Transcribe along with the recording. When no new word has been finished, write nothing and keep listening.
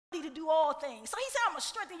ability to do all things. So he said, I'm going to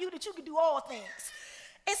strengthen you that you can do all things.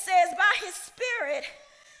 It says, by his spirit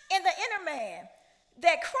in the inner man,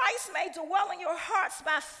 that Christ may dwell in your hearts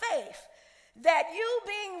by faith, that you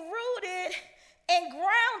being rooted and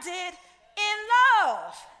grounded in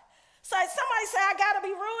love. So somebody say, I got to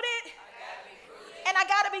be rooted, and I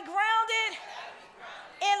got to be grounded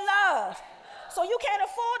in love. So you can't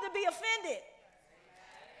afford to be offended.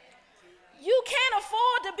 You can't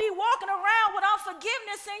afford to be walking around with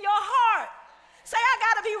unforgiveness in your heart. Say, I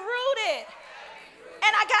got to be rooted,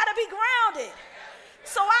 and I got to be grounded.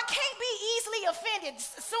 So I can't be easily offended.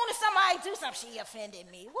 As soon as somebody do something, she offended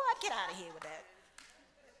me. What? Get out of here with that.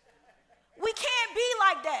 We can't be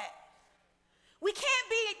like that. We can't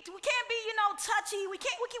be, touchy. We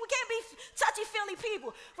can't be touchy-feely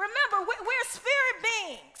people. Remember, we're spirit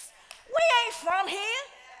beings. We ain't from here.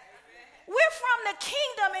 We're from the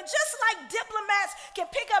kingdom, and just like diplomats can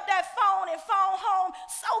pick up that phone and phone home,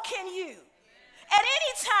 so can you. At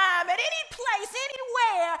any time, at any place,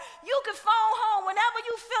 anywhere, you can phone home whenever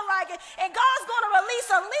you feel like it, and God's going to release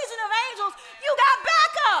a legion of angels. You got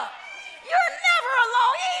backup. You're never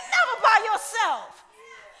alone. You ain't never by yourself.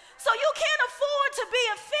 So you can't afford to be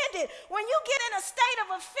offended. When you get in a state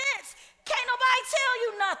of offense, can't nobody tell you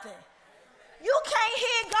nothing. You can't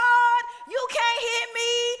hear God. You can't hear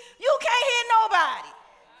me. You can't hear nobody.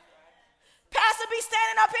 Pastor be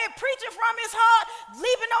standing up here preaching from his heart,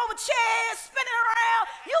 leaping over chairs, spinning around.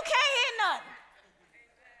 You can't hear nothing.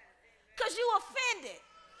 Because you offended.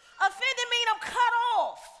 Offended means I'm cut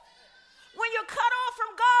off. When you're cut off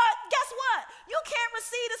from God, guess what? You can't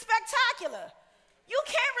receive the spectacular. You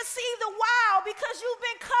can't receive the wow because you've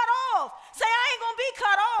been cut off. Say, I ain't going to be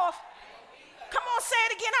cut off. Come on, say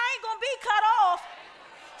it again. I ain't going to be cut off.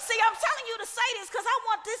 See, I'm telling you to say this because I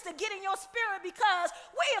want this to get in your spirit because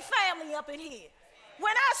we a family up in here.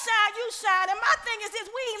 When I shine, you shine. And my thing is this,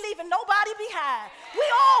 we ain't leaving nobody behind. We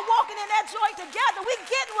all walking in that joint together. We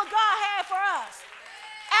getting what God had for us.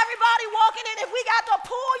 Everybody walking in. If we got to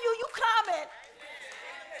pull you, you coming.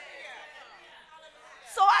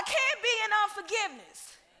 So I can't be in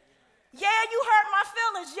unforgiveness. Yeah, you hurt my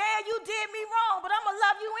feelings. Yeah, you did me wrong, but I'm going to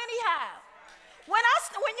love you anyhow.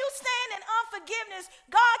 When you stand in unforgiveness,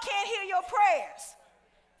 God can't hear your prayers.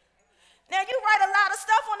 Now, you write a lot of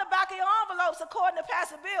stuff on the back of your envelopes, according to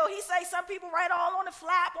Pastor Bill. He say some people write all on the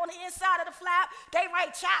flap, on the inside of the flap. They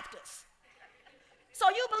write chapters.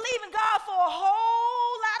 So you believe in God for a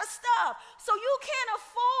whole lot of stuff. So you can't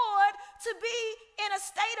afford to be in a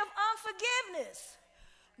state of unforgiveness.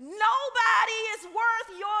 Nobody is worth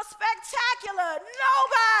your spectacular.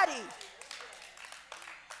 Nobody.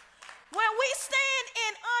 When we stand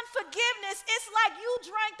in unforgiveness, it's like you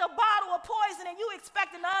drank the bottle of poison and you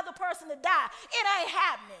expecting the other person to die. It ain't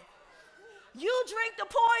happening. You drink the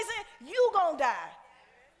poison, you gonna die.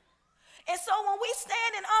 And so when we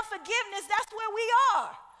stand in unforgiveness, that's where we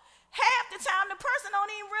are. Half the time, the person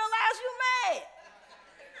don't even realize you mad.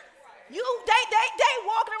 They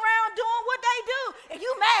walking around doing what they do, and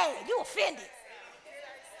you mad, you offended.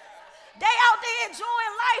 They out there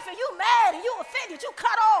enjoying life, and you mad, and you offended, you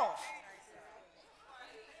cut off.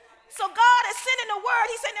 So God is sending the word.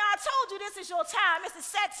 He said, now I told you this is your time. It's the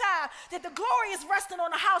set time that the glory is resting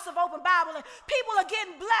on the house of Open Bible, and people are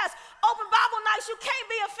getting blessed. Open Bible nights, you can't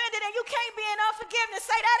be offended, and you can't be in unforgiveness.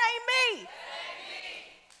 Say, that ain't me.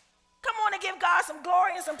 Come on and give God some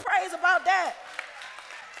glory and some praise about that.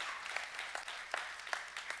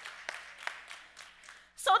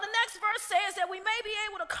 So the next verse says that we may be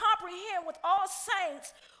able to comprehend with all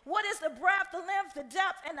saints what is the breadth, the length, the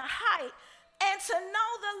depth, and the height, and to know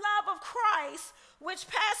the love of Christ, which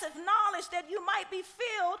passeth knowledge, that you might be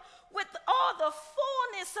filled with all the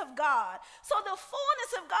fullness of God. So the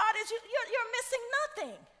fullness of God is you're missing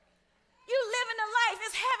nothing. You living the life.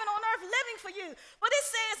 It's heaven on earth living for you. But it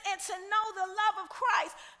says, and to know the love of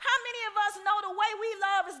Christ. How many of us know the way we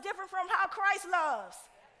love is different from how Christ loves?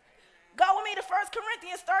 Go with me to 1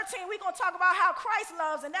 Corinthians 13. We're going to talk about how Christ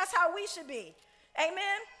loves, and that's how we should be.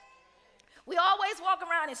 Amen? We always walk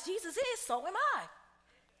around as Jesus is, so am I.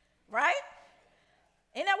 Right?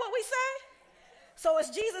 Isn't that what we say? So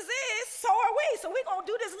as Jesus is, so are we. So we're going to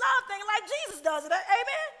do this love thing like Jesus does it.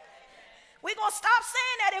 Amen? We're going to stop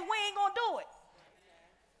saying that if we ain't going to do it.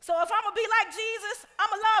 So if I'm going to be like Jesus,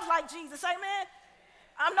 I'm going to love like Jesus. Amen?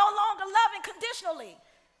 I'm no longer loving conditionally.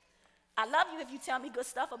 I love you if you tell me good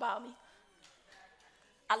stuff about me.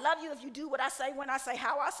 I love you if you do what I say, when I say,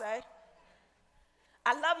 how I say.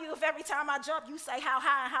 I love you if every time I jump, you say how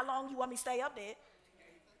high and how long you want me to stay up there.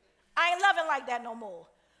 I ain't loving like that no more.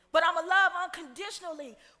 But I'm going to love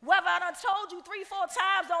unconditionally. Whether I done told you 3-4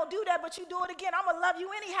 times, don't do that, but you do it again, I'm going to love you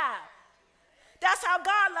anyhow. That's how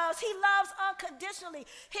God loves. He loves unconditionally.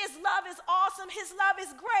 His love is awesome. His love is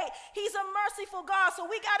great. He's a merciful God, so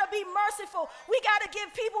we got to be merciful. We got to give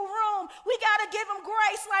people room. We got to give them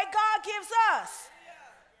grace like God gives us.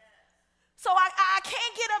 So I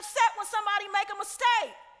can't get upset when somebody make a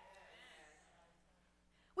mistake.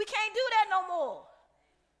 We can't do that no more.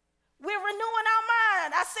 We're renewing our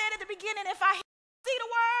mind. I said at the beginning, if I see the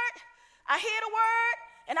word, I hear the word,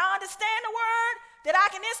 and I understand the word, that I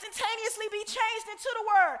can instantaneously be changed into the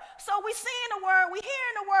word. So we seeing the word, we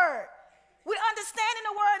hearing the word, we understanding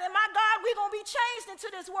the word, and my God, we're going to be changed into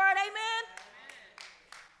this word. Amen?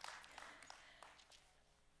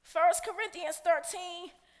 1 Corinthians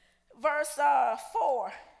 13, verse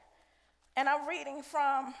 4, and I'm reading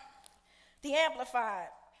from the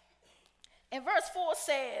Amplified. And verse 4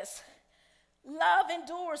 says, love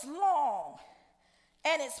endures long,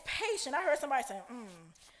 and it's patient. I heard somebody say,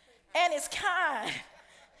 and it's kind.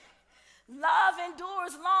 Love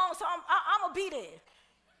endures long, so I'm going to be there.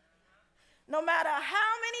 No matter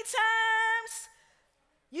how many times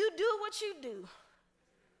you do what you do.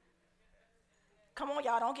 Come on,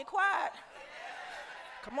 y'all, don't get quiet.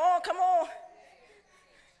 Come on, come on.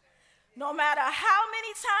 No matter how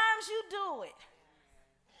many times you do it,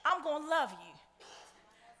 I'm going to love you.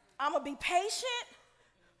 I'm going to be patient.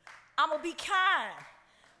 I'm going to be kind.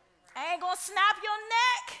 I ain't going to snap your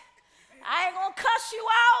neck. I ain't going to cuss you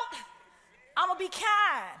out. I'm going to be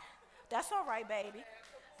kind. That's all right, baby.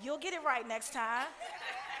 You'll get it right next time.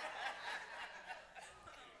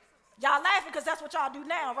 Y'all laughing because that's what y'all do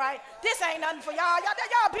now, right? This ain't nothing for y'all.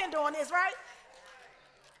 Y'all been doing this, right?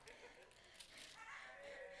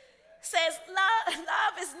 Says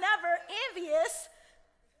love is never envious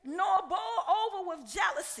nor boiled over with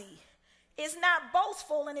jealousy. It's not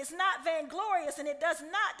boastful and it's not vainglorious and it does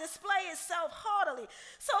not display itself haughtily.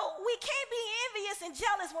 So we can't be envious and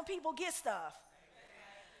jealous when people get stuff.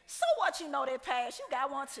 So what, you know their past? You got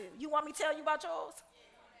one too. You want me to tell you about yours?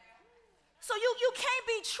 So you can't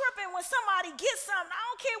be tripping when somebody gets something. I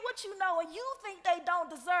don't care what you know and you think they don't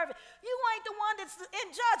deserve it. You ain't the one that's in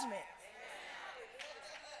judgment.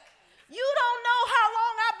 You don't know how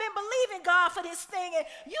long I've been believing God for this thing, and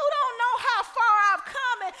you don't know how far I've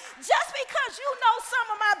come, and just because you know some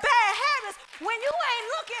of my bad habits, when you ain't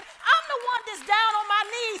looking, I'm the one that's down on my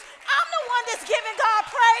knees. I'm the one that's giving God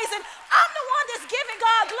praise, and I'm the one that's giving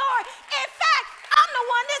God glory. In fact, I'm the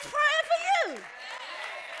one that's praying for you.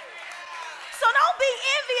 So don't be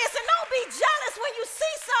envious and don't be jealous when you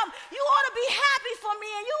see something. You ought to be happy for me,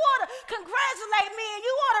 and you ought to congratulate me, and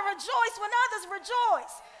you ought to rejoice when others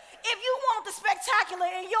rejoice. If you want the spectacular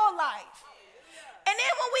in your life. And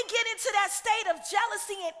then when we get into that state of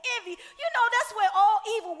jealousy and envy, you know that's where all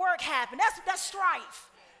evil work happens. That's strife.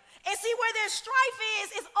 And see, where there's strife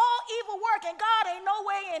is all evil work, and God ain't no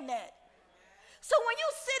way in that. So when you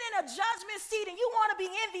sit in a judgment seat and you want to be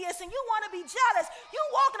envious and you want to be jealous, you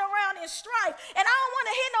walking around in strife. And I don't want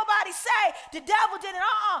to hear nobody say the devil did it.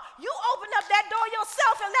 You opened up that door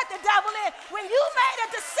yourself and let the devil in when you made a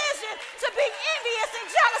decision to be envious and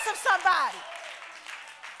jealous of somebody.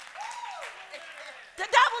 The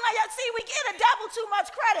devil, see, we give the devil too much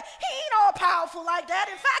credit. He ain't all powerful like that.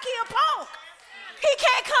 In fact, he a punk. He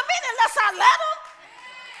can't come in unless I let him.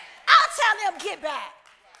 I'll tell him, get back.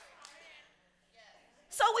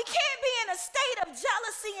 So we can't be in a state of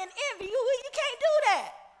jealousy and envy. You can't do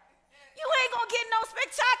that. You ain't going to get no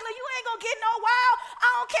spectacular. You ain't going to get no wow. I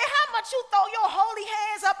don't care how much you throw your holy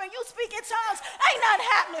hands up and you speak in tongues. Ain't nothing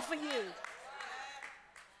happening for you.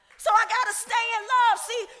 So I got to stay in love.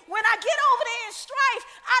 See, when I get over there in strife,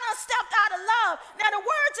 I done stepped out of love. Now, the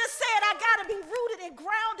word just said I got to be rooted and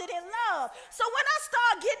grounded in love. So when I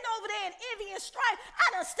start getting over there in envy and strife, I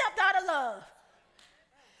done stepped out of love.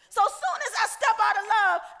 So as soon as I step out of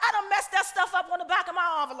love, I done messed that stuff up on the back of my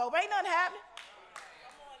envelope. Ain't nothing happening.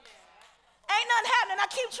 Ain't nothing happening. I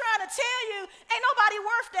keep trying to tell you, ain't nobody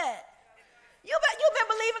worth that. You've been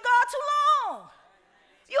believing God too long.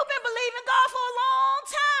 You've been believing God for a long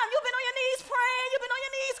time. You've been on your knees praying. You've been on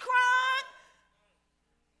your knees crying.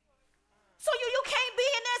 So you can't be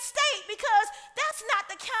in that state because that's not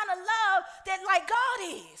the kind of love that like God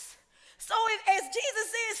is. So as Jesus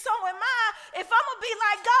is, so am I. If I'm going to be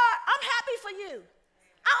like God, I'm happy for you.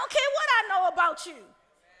 I don't care what I know about you.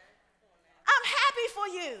 I'm happy for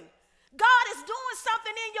you. God is doing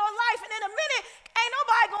something in your life, and in a minute, ain't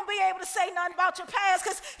nobody going to be able to say nothing about your past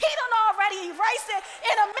because he done already erased it.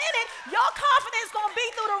 In a minute, your confidence going to be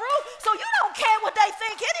through the roof, so you don't care what they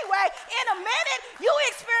think anyway. In a minute, you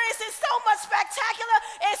experiencing so much spectacular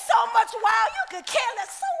and so much wow, you could care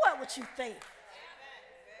less. So what you think?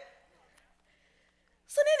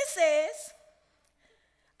 So then it says,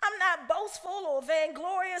 I'm not boasting boastful or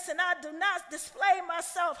vainglorious, and I do not display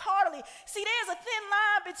myself haughtily. See, there's a thin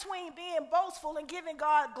line between being boastful and giving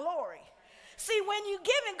God glory. See, when you're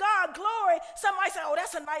giving God glory, somebody say, oh,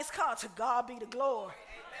 that's a nice car. To God be the glory.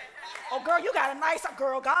 Oh, girl, you got a nice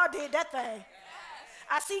girl. God did that thing.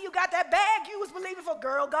 I see you got that bag you was believing for.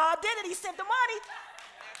 Girl, God did it. He sent the money.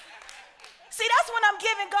 See, that's when I'm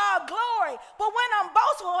giving God glory. But when I'm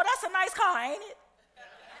boastful, oh, that's a nice car, ain't it?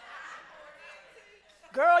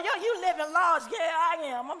 Girl, you living large. Yeah,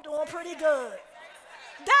 I am. I'm doing pretty good.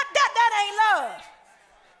 That ain't love.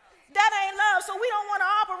 That ain't love. So we don't want to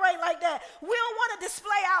operate like that. We don't want to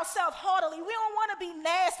display ourselves haughtily. We don't want to be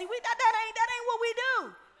nasty. That ain't what we do.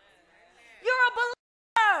 You're a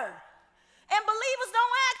believer. And believers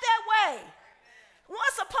don't act that way.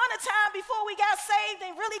 Once upon a time before we got saved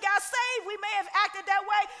and really got saved, we may have acted that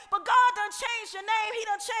way. But God done changed your name. He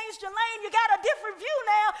done changed your lane. You got a different view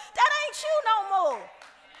now. That ain't you no more.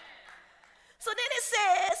 So then it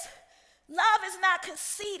says, love is not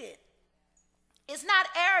conceited. It's not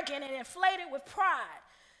arrogant and inflated with pride.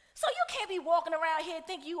 So you can't be walking around here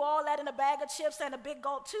thinking you all that in a bag of chips and a big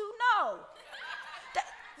gulp too. No.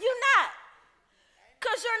 You're not.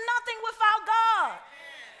 Because you're nothing without God.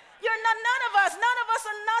 None of us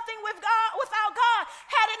are nothing without God.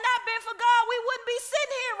 Had it not been for God, we wouldn't be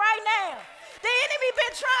sitting here right now. The enemy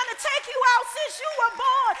been trying to take you out since you were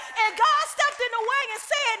born, and God stepped in the way and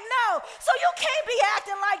said no. So you can't be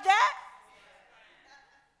acting like that.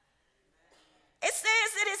 It says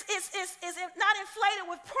it is not inflated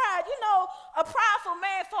with pride. You know, a prideful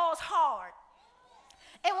man falls hard.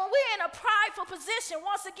 And when we're in a prideful position,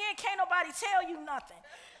 once again, can't nobody tell you nothing.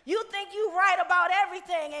 You think you right about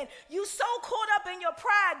everything, and you so caught up in your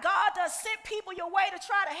pride. God does send people your way to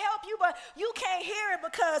try to help you, but you can't hear it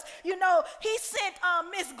because, you know, he sent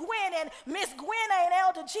Miss Gwen, and Miss Gwen ain't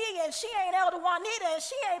Elder G, and she ain't Elder Juanita, and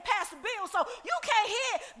she ain't Pastor Bill. So you can't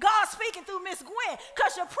hear God speaking through Miss Gwen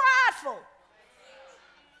because you're prideful.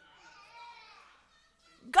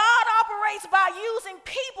 God operates by using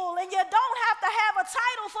people, and you don't have to have a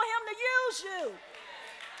title for him to use you.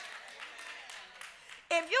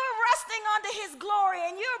 If you're resting under his glory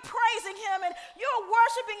and you're praising him and you're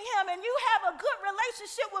worshiping him and you have a good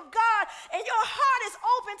relationship with God and your heart is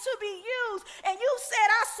open to be used and you said,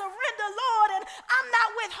 I surrender, Lord, and I'm not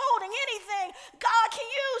withholding anything, God can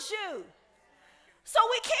use you. So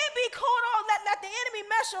we can't be caught on let the enemy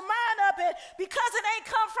mess your mind up, and because it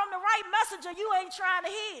ain't come from the right messenger, you ain't trying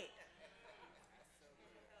to hear it.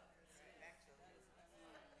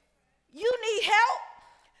 You need help.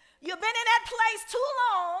 You've been in that place too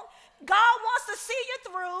long. God wants to see you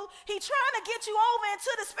through. He's trying to get you over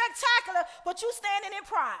into the spectacular, but you standing in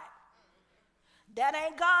pride. That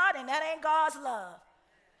ain't God, and that ain't God's love.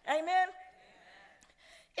 Amen?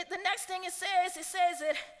 The next thing it says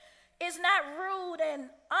it is not rude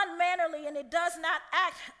and unmannerly, and it does not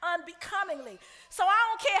act unbecomingly. So I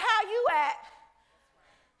don't care how you act,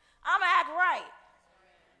 I'm going to act right.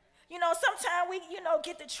 You know, sometimes we,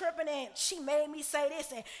 get the tripping, and she made me say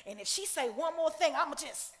this, and if she say one more thing, I'm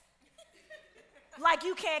just, like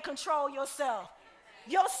you can't control yourself.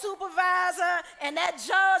 Your supervisor and that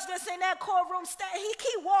judge that's in that courtroom, he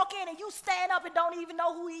keep walking, and you stand up and don't even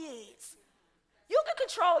know who he is. You can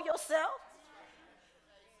control yourself.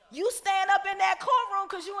 You stand up in that courtroom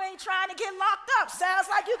because you ain't trying to get locked up. Sounds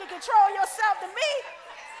like you can control yourself to me.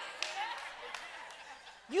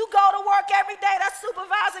 You go to work every day, that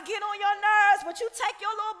supervisor get on your nerves, but you take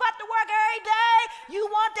your little butt to work every day. You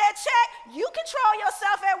want that check. You control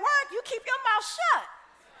yourself at work. You keep your mouth shut.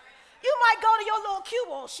 You might go to your little cube,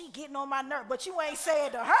 oh, she getting on my nerve, but you ain't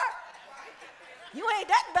saying to her. You ain't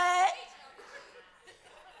that bad.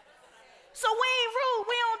 So we ain't rude.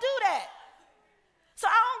 We don't do that. So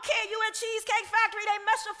I don't care. You at Cheesecake Factory, they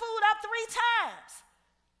mess your food up 3 times.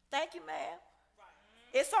 Thank you, ma'am.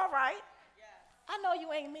 It's all right. I know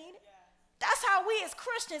you ain't mean it. That's how we as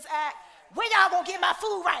Christians act. When y'all gonna get my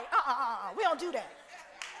food right? We don't do that.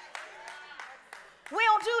 We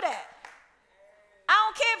don't do that. I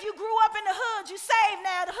don't care if you grew up in the hood, you saved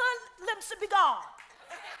now, the hood limbs should be gone.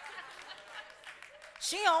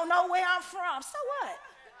 She don't know where I'm from. So what?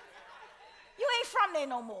 You ain't from there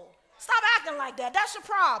no more. Stop acting like that. That's your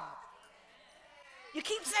problem. You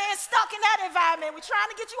keep saying stuck in that environment. We're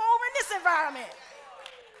trying to get you over in this environment.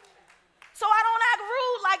 So I don't act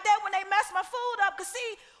rude like that when they mess my food up. Because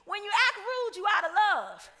see, when you act rude, you out of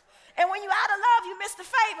love. And when you out of love, you miss the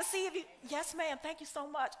favor. See, if you, yes, ma'am, thank you so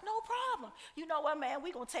much. No problem. You know what, man,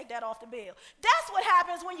 we're going to take that off the bill. That's what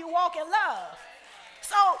happens when you walk in love.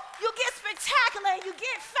 So you get spectacular and you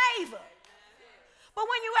get favor. But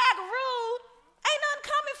when you act rude, ain't nothing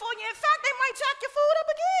coming for you. In fact, they might jack your food up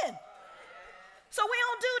again. So we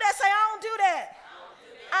don't do that. Say, I don't do that.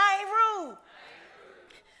 I ain't rude.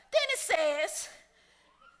 Then it says,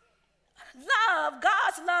 love,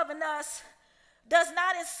 God's love in us, does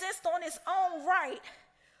not insist on its own right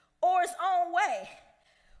or its own way,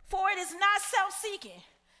 for it is not self-seeking.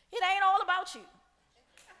 It ain't all about you.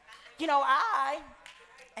 You know,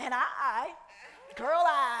 girl,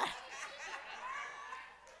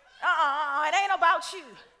 it ain't about you.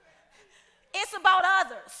 It's about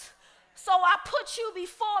others. So I put you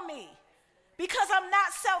before me because I'm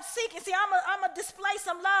not self-seeking. See, I'm a display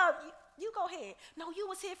some love. You go ahead. No, you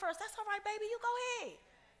was here first. That's all right, baby. You go ahead.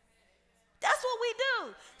 That's what we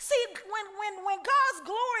do. See, when God's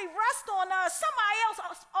glory rests on us, somebody else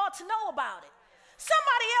ought to know about it.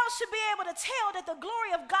 Somebody else should be able to tell that the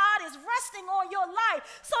glory of God is resting on your life.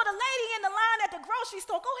 So the lady in the line at the grocery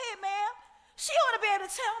store, go ahead, ma'am. She ought to be able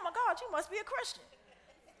to tell, oh my God, you must be a Christian.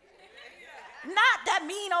 Not that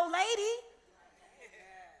mean old lady.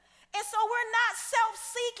 And so we're not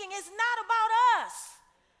self-seeking. It's not about us.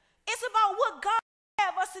 It's about what God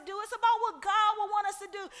have us to do. It's about what God will want us to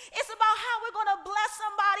do. It's about how we're going to bless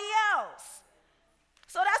somebody else.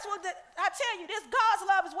 So that's what I tell you, this God's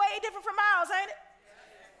love is way different from ours, ain't it?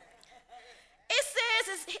 It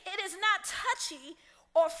says it is not touchy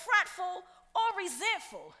or fretful or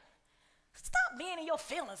resentful. Stop being in your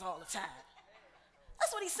feelings all the time.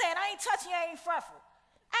 That's what he's saying. I ain't touchy, I ain't fretful.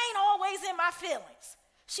 I ain't always in my feelings.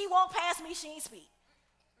 She walked past me, she ain't speak.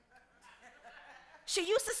 She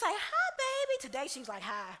used to say, hi, baby. Today she's like,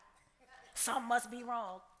 hi. Something must be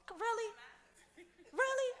wrong. Really?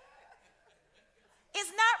 Really?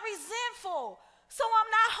 It's not resentful. So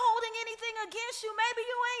I'm not holding anything against you. Maybe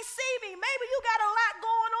you ain't see me. Maybe you got a lot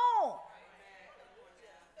going on.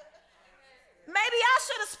 Maybe I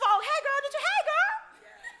should have spoke. Hey, girl, hey, girl.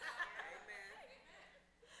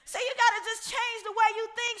 So you got to just change the way you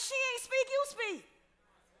think. She ain't speak, you speak.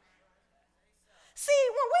 See,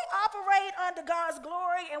 when we operate under God's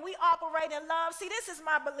glory and we operate in love, see, this is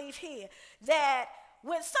my belief here, that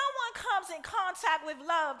when someone comes in contact with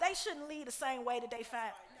love, they shouldn't lead the same way that they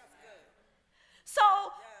found. So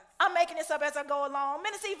I'm making this up as I go along.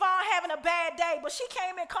 Minister Yvonne having a bad day, but she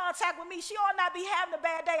came in contact with me. She ought not be having a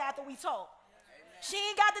bad day after we talk. She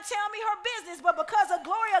ain't got to tell me her business, but because the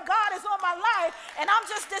glory of God is on my life and I'm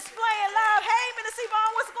just displaying love, hey, Minister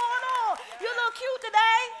Yvonne, what's going on? You look cute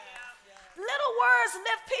today. Little words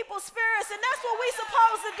lift people's spirits, and that's what we're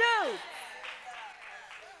supposed to do.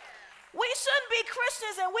 We shouldn't be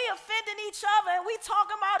Christians and we offending each other and we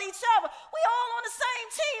talking about each other. We all on the same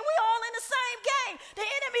team. We all in the same game. The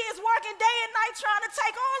enemy is working day and night trying to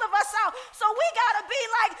take all of us out. So we got to be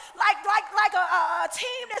like a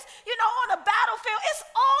team that's, on the battlefield. It's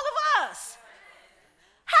all of us.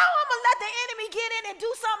 How I'm going to let the enemy get in and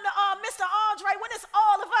do something to Mr. Andre when it's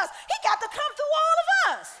all of us? He got to come through all of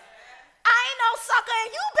us. I ain't no sucker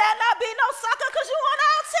and you better not be no sucker because you on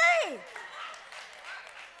our team.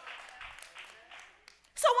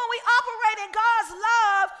 So when we operate in God's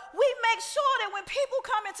love, we make sure that when people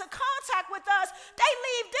come into contact with us, they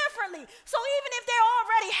leave differently. So even if they're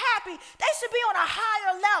already happy, they should be on a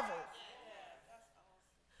higher level.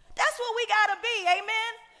 That's what we got to be,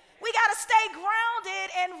 amen? We got to stay grounded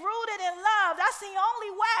and rooted in love. That's the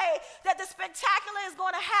only way that the spectacular is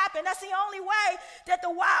going to happen. That's the only way that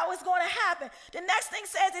the wow is going to happen. The next thing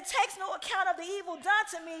says it takes no account of the evil done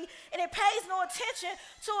to me and it pays no attention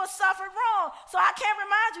to a suffered wrong. So I can't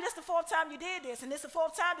remind you this is the fourth time you did this and this is the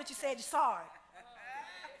fourth time that you said you're sorry.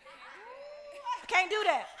 I can't do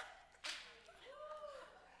that.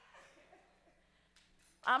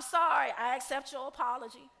 I'm sorry. I accept your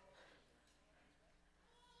apology.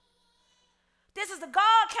 This is the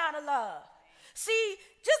God kind of love. See,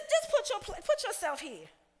 just put yourself here.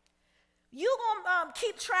 You gonna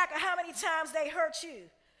keep track of how many times they hurt you.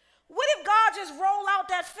 What if God just roll out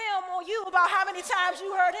that film on you about how many times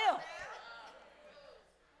you hurt him?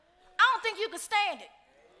 I don't think you could stand it.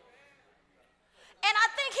 And I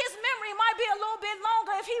think his memory might be a little bit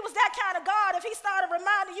longer if he was that kind of God, if he started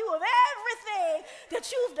reminding you of everything that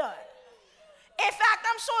you've done. In fact,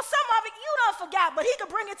 I'm sure some of it you don't forgot, but he could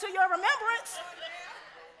bring it to your remembrance.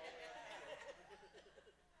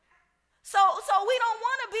 So we don't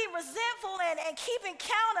want to be resentful and keeping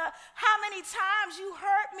count of how many times you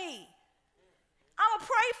hurt me. I'm going to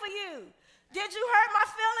pray for you. Did you hurt my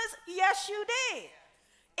feelings? Yes, you did.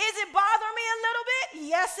 Is it bothering me a little bit?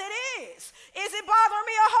 Yes, it is. Is it bothering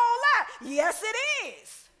me a whole lot? Yes, it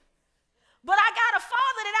is. But I got a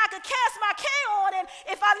father that I could cast my care on, and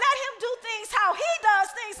if I let him do things how he does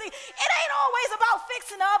things, see, it ain't always about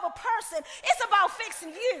fixing the other person. It's about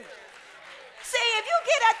fixing you. See, if you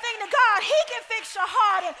get that thing to God, he can fix your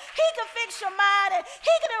heart and he can fix your mind and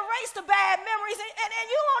he can erase the bad memories and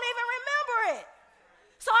you won't even remember it.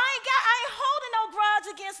 So I ain't holding no grudge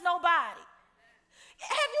against nobody.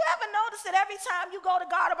 Have you ever noticed that every time you go to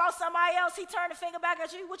God about somebody else, he turned the finger back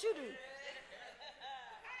at you? What you do?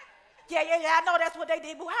 Yeah, I know that's what they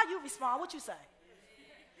did, but how you respond? What you say?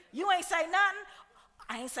 You ain't say nothing?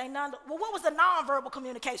 I ain't say nothing. Well, what was the nonverbal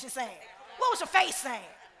communication saying? What was your face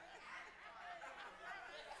saying?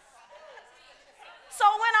 So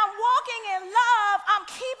when I'm walking in love, I'm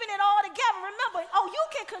keeping it all together. Remember, you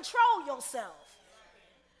can control yourself.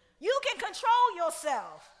 You can control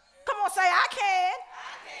yourself. Come on, say, I can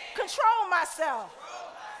control myself.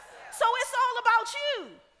 So it's all about you.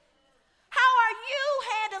 How are you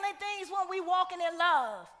handling things when we walking in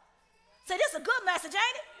love? Say, this is a good message,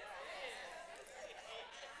 ain't it?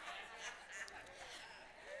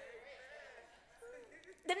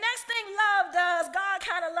 The next thing love does, God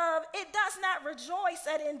kind of love, it does not rejoice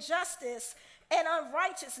at injustice and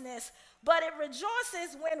unrighteousness, but it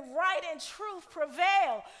rejoices when right and truth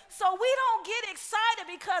prevail. So we don't get excited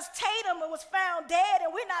because Tatum was found dead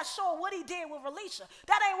and we're not sure what he did with Alicia.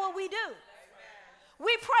 That ain't what we do.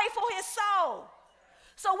 We pray for his soul.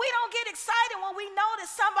 So we don't get excited when we know that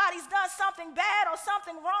somebody's done something bad or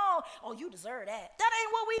something wrong. Oh, you deserve that. That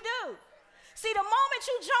ain't what we do. See, the moment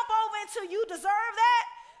you jump over into you deserve that,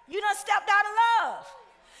 you done stepped out of love.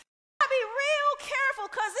 You gotta be real careful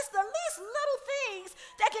because it's the least little things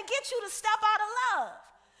that can get you to step out of love.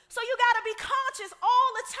 So you gotta be conscious all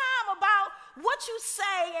the time about what you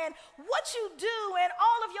say and what you do and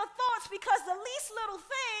all of your thoughts, because the least little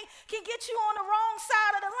thing can get you on the wrong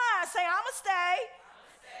side of the line. Say, I'ma stay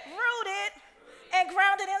rooted and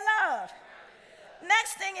grounded in love.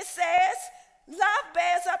 Next thing it says, love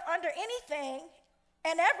bears up under anything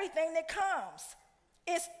and everything that comes.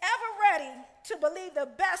 It's ever ready to believe the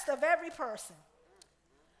best of every person.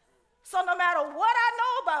 So no matter what I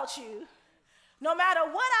know about you, no matter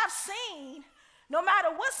what I've seen, no matter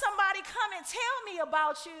what somebody come and tell me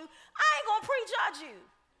about you, I ain't gonna prejudge you.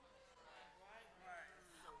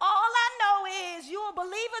 All I know is you a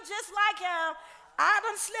believer just like him. I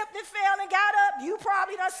done slipped and fell and got up. You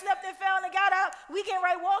probably done slipped and fell and got up. We can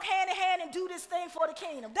walk hand in hand and do this thing for the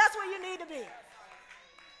kingdom. That's where you need to be.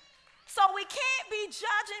 So we can't be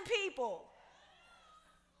judging people.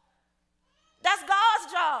 That's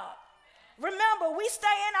God's job. Remember, we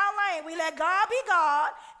stay in our lane. We let God be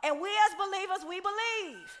God, and we as believers, we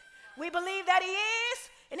believe. We believe that he is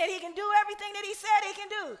and that he can do everything that he said he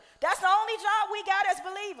can do. That's the only job we got as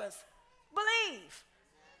believers. Believe.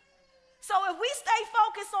 So if we stay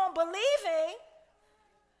focused on believing,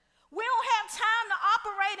 we don't have time to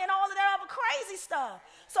operate in all of that other crazy stuff.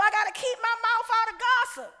 So I got to keep my mouth out of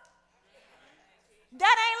gossip.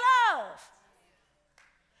 That ain't love.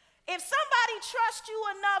 If somebody trusts you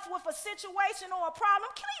enough with a situation or a problem,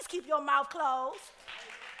 please keep your mouth closed.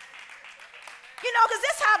 You know, because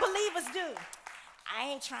this is how believers do. I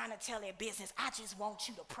ain't trying to tell their business. I just want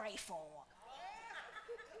you to pray for them.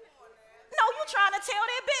 No, you're trying to tell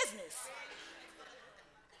their business.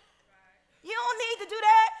 You don't need to do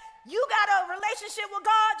that. You got a relationship with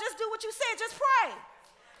God. Just do what you said. Just pray.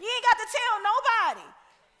 You ain't got to tell nobody.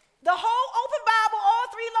 The whole open Bible, all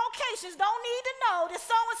three locations, don't need to know that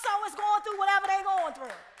so-and-so is going through whatever they're going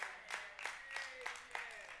through.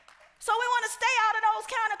 So we want to stay out of those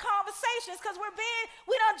kind of conversations because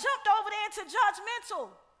we done jumped over there into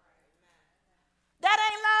judgmental. That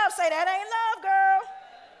ain't love. Say, that ain't love, girl.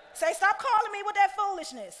 Say, stop calling me with that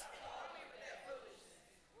foolishness.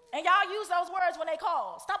 And y'all use those words when they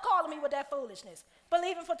call. Stop calling me with that foolishness.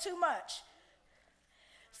 Believing for too much.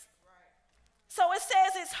 So it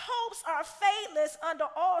says its hopes are faithless under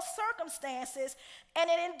all circumstances, and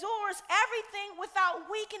it endures everything without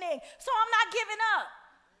weakening. So I'm not giving up.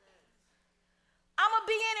 I'm going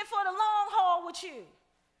to be in it for the long haul with you.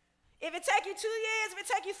 If it take you 2 years, if it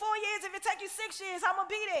take you 4 years, if it take you 6 years, I'm going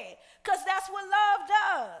to be there. Because that's what love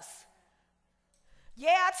does.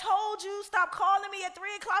 Yeah, I told you, stop calling me at 3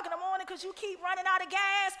 o'clock in the morning because you keep running out of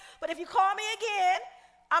gas. But if you call me again,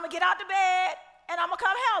 I'm going to get out the bed and I'm going to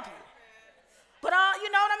come help you. But you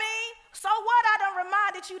know what I mean? So what? I done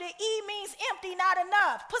reminded you that E means empty, not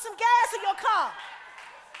enough. Put some gas in your car.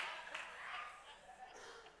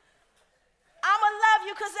 I'ma love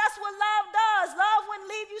you because that's what love does. Love wouldn't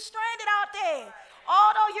leave you stranded out there.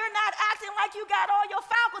 Although you're not acting like you got all your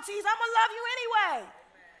faculties, I'ma love you anyway.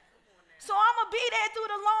 So I'ma be there through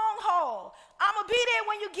the long haul. I'ma be there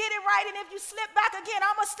when you get it right, and if you slip back again,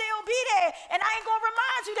 I'ma still be there. And I ain't gonna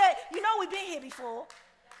remind you that, we've been here before.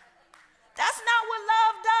 That's not what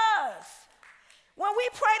love does. When we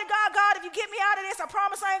pray to God, God, if you get me out of this, I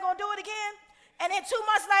promise I ain't going to do it again. And then 2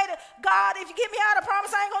 months later, God, if you get me out, I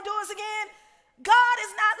promise I ain't going to do this again. God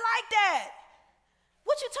is not like that.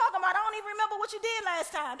 What you talking about? I don't even remember what you did last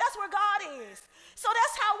time. That's where God is. So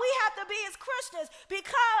that's how we have to be as Christians,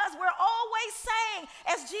 because we're always saying,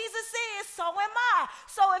 as Jesus is, so am I.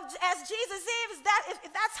 So as Jesus is,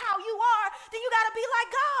 if that's how you are, then you got to be like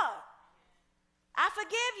God. I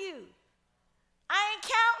forgive you. I ain't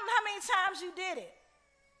counting how many times you did it.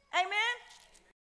 Amen?